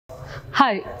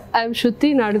Hi, I am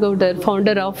Shruthi Nadagoudar,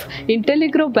 founder of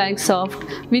Intelligrow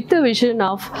Banksoft, with the vision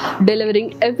of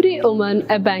delivering every woman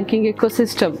a banking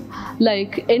ecosystem.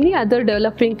 Like any other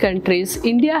developing countries,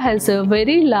 India has a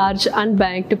very large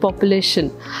unbanked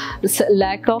population.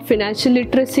 Lack of financial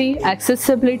literacy,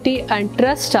 accessibility, and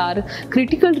trust are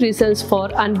critical reasons for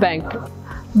unbanked.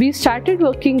 We started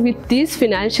working with these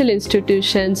financial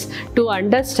institutions to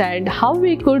understand how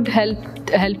we could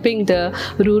helping the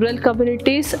rural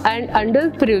communities and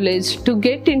underprivileged to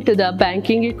get into the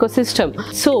banking ecosystem.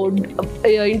 So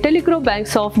Intelligrow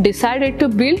Banksoft decided to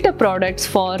build the products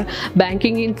for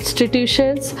banking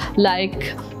institutions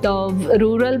like the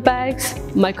rural banks,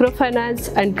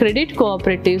 microfinance and credit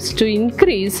cooperatives to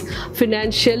increase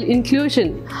financial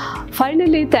inclusion.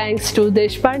 Finally, thanks to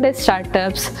Deshpande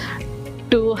Startups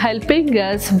to helping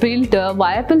us build a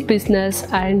viable business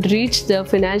and reach the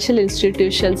financial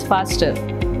institutions faster.